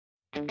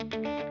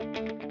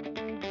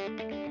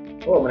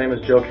Hello, my name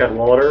is Joe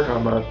Cadwallader.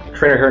 I'm a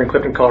trainer here in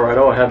Clifton,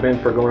 Colorado. I have been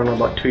for going on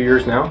about 2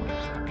 years now.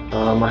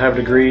 I have a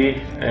degree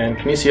in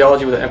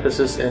kinesiology with an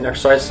emphasis in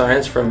exercise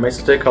science from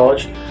Mesa State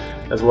College,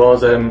 as well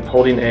as I'm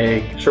holding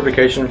a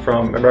certification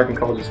from American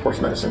College of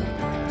Sports Medicine.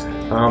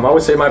 I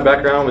would say my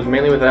background was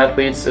mainly with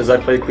athletes, as I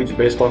played collegiate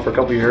baseball for a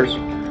couple years.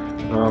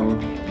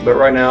 But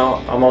right now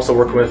I'm also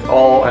working with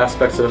all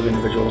aspects of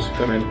individuals,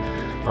 women,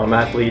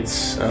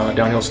 athletes,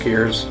 downhill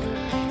skiers,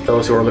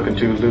 those who are looking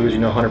to lose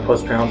 100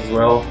 plus pounds as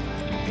well.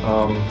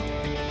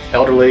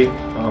 Elderly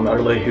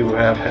who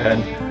have had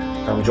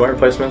joint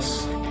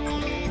replacements,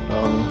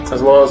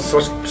 as well as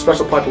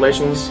special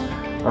populations,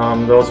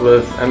 those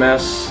with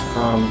MS,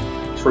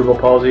 cerebral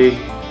palsy,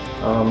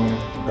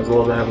 as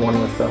well as I have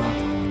one with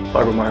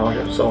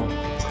fibromyalgia. So,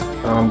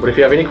 but if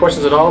you have any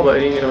questions at all about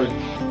any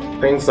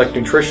things like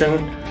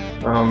nutrition,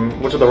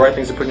 which are the right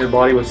things to put in your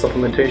body with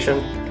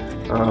supplementation,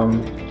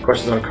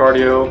 questions on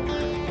cardio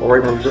or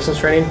even resistance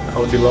training, I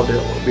would be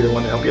the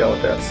one to help you out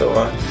with that. So.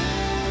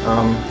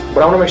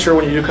 But I want to make sure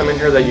when you do come in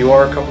here that you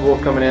are comfortable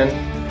coming in,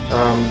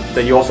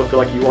 that you also feel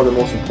like you are the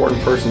most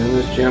important person in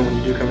this gym when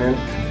you do come in,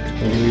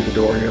 and you leave the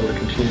door and you're able to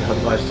continue to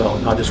have a lifestyle,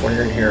 not just when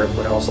you're in here,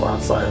 but also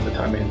outside of the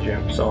time in the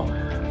gym. So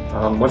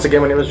once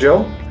again, my name is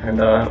Joe, and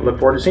look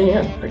forward to seeing you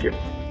in. Thank you.